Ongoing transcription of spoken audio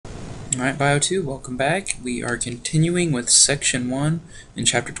Alright, Bio 2, welcome back. We are continuing with Section 1 in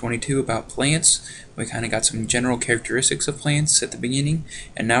Chapter 22 about plants. We kind of got some general characteristics of plants at the beginning,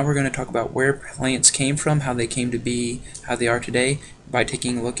 and now we're going to talk about where plants came from, how they came to be, how they are today, by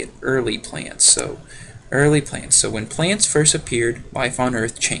taking a look at early plants. Early plants. So when plants first appeared, life on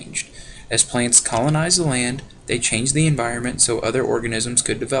Earth changed. As plants colonized the land, they changed the environment so other organisms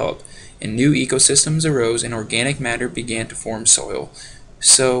could develop, and new ecosystems arose and organic matter began to form soil.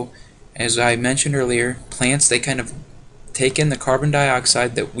 So, as I mentioned earlier, plants, they kind of take in the carbon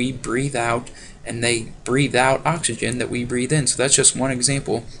dioxide that we breathe out, and they breathe out oxygen that we breathe in. So that's just one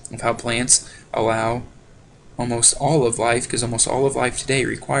example of how plants allow almost all of life, because almost all of life today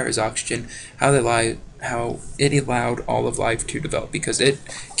requires oxygen, how it allowed all of life to develop, because it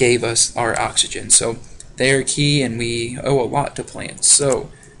gave us our oxygen. So they are key, and we owe a lot to plants. So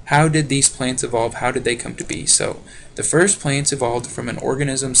how did these plants evolve? How did they come to be? So the first plants evolved from an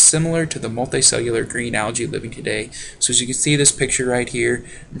organism similar to the multicellular green algae living today. So as you can see this picture right here,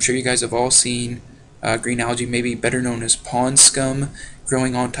 I'm sure you guys have all seen green algae, maybe better known as pond scum,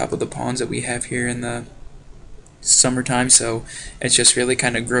 growing on top of the ponds that we have here in the summertime. So it's just really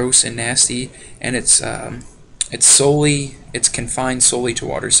kind of gross and nasty, and it's confined solely to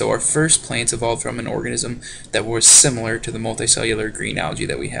water. So our first plants evolved from an organism that was similar to the multicellular green algae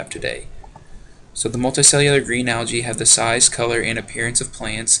that we have today. So the multicellular green algae have the size, color, and appearance of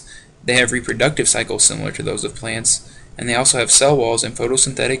plants. They have reproductive cycles similar to those of plants, and they also have cell walls and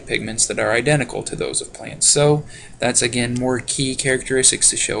photosynthetic pigments that are identical to those of plants. So that's again more key characteristics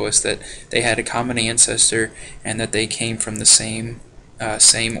to show us that they had a common ancestor and that they came from the same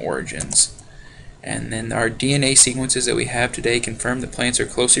origins. And then our DNA sequences that we have today confirm that plants are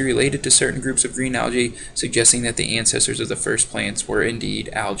closely related to certain groups of green algae, suggesting that the ancestors of the first plants were indeed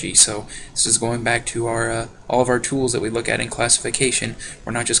algae. So this is going back to our all of our tools that we look at in classification.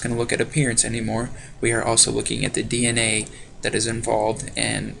 We're not just going to look at appearance anymore. We are also looking at the DNA that is involved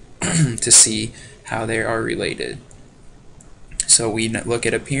and to see how they are related. So we look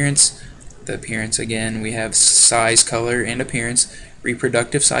at appearance. The appearance, again, we have size, color, and appearance.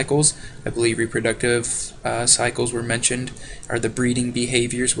 Reproductive cycles, I believe reproductive cycles were mentioned, or the breeding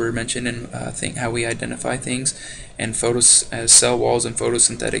behaviors were mentioned in how we identify things, and cell walls and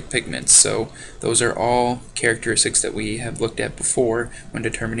photosynthetic pigments. So those are all characteristics that we have looked at before when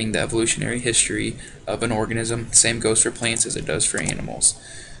determining the evolutionary history of an organism. Same goes for plants as it does for animals.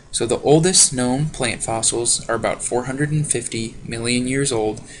 So the oldest known plant fossils are about 450 million years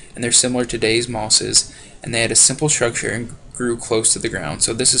old, and they're similar to today's mosses, and they had a simple structure and grew close to the ground.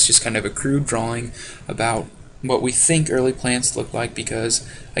 So this is just kind of a crude drawing about what we think early plants look like, because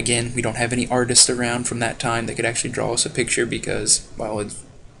again, we don't have any artists around from that time that could actually draw us a picture, because, well, it's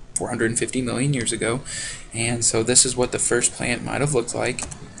 450 million years ago. And so this is what the first plant might have looked like.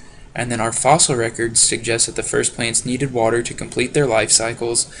 And then our fossil records suggest that the first plants needed water to complete their life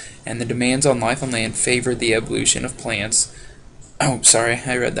cycles, and the demands on life on land favored the evolution of plants. Oh, sorry,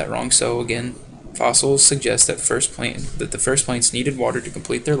 I read that wrong. So again, fossils suggest that the first plants needed water to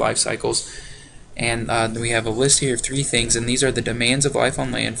complete their life cycles, and we have a list here of 3 things, and these are the demands of life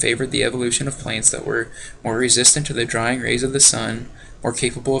on land favored the evolution of plants that were more resistant to the drying rays of the sun, more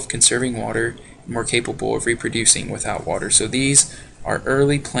capable of conserving water, and more capable of reproducing without water. So these our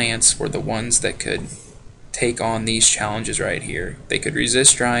early plants were the ones that could take on these challenges right here. They could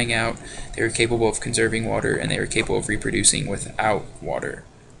resist drying out, they were capable of conserving water, and they were capable of reproducing without water.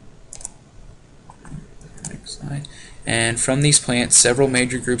 Next slide. And from these plants, several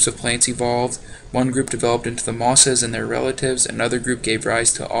major groups of plants evolved. One group developed into the mosses and their relatives, another group gave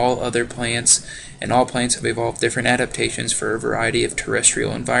rise to all other plants, and all plants have evolved different adaptations for a variety of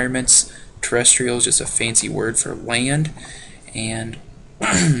terrestrial environments. Terrestrial is just a fancy word for land. And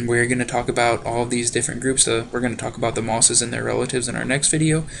we're going to talk about all of these different groups. We're going to talk about the mosses and their relatives in our next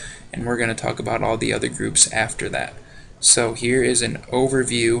video, and we're going to talk about all the other groups after that. So here is an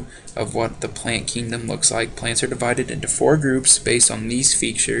overview of what the plant kingdom looks like. Plants are divided into 4 groups based on these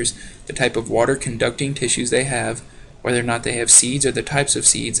features: the type of water conducting tissues they have, whether or not they have seeds or the types of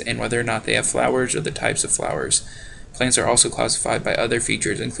seeds, and whether or not they have flowers or the types of flowers. Plants are also classified by other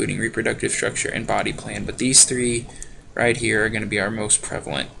features including reproductive structure and body plan, but these 3 right here are going to be our most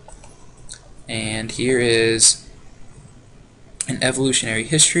prevalent. And here is an evolutionary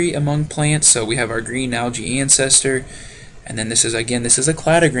history among plants. So we have our green algae ancestor, and then this is a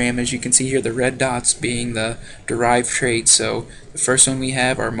cladogram, as you can see here, the red dots being the derived traits. So the first one we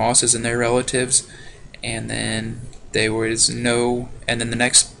have are mosses and their relatives, and then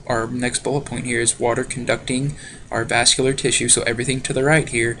our next bullet point here is water conducting our vascular tissue. So everything to the right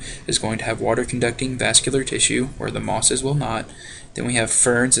here is going to have water conducting vascular tissue, where the mosses will not. Then we have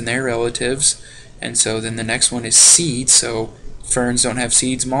ferns and their relatives. And so then the next one is seeds. So ferns don't have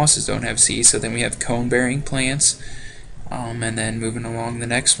seeds, mosses don't have seeds. So then we have cone-bearing plants. And then moving along, the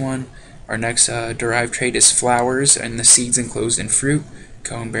next one, our next derived trait is flowers and the seeds enclosed in fruit.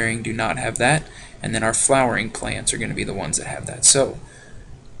 Cone-bearing do not have that. And then our flowering plants are going to be the ones that have that. So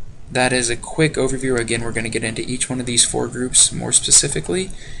that is a quick overview. Again, we're going to get into each one of these 4 groups more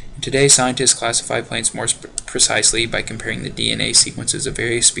specifically. Today, scientists classify plants more precisely by comparing the DNA sequences of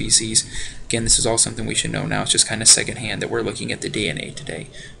various species. Again, this is all something we should know now. It's just kind of secondhand that we're looking at the DNA today.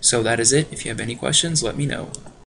 So that is it. If you have any questions, let me know.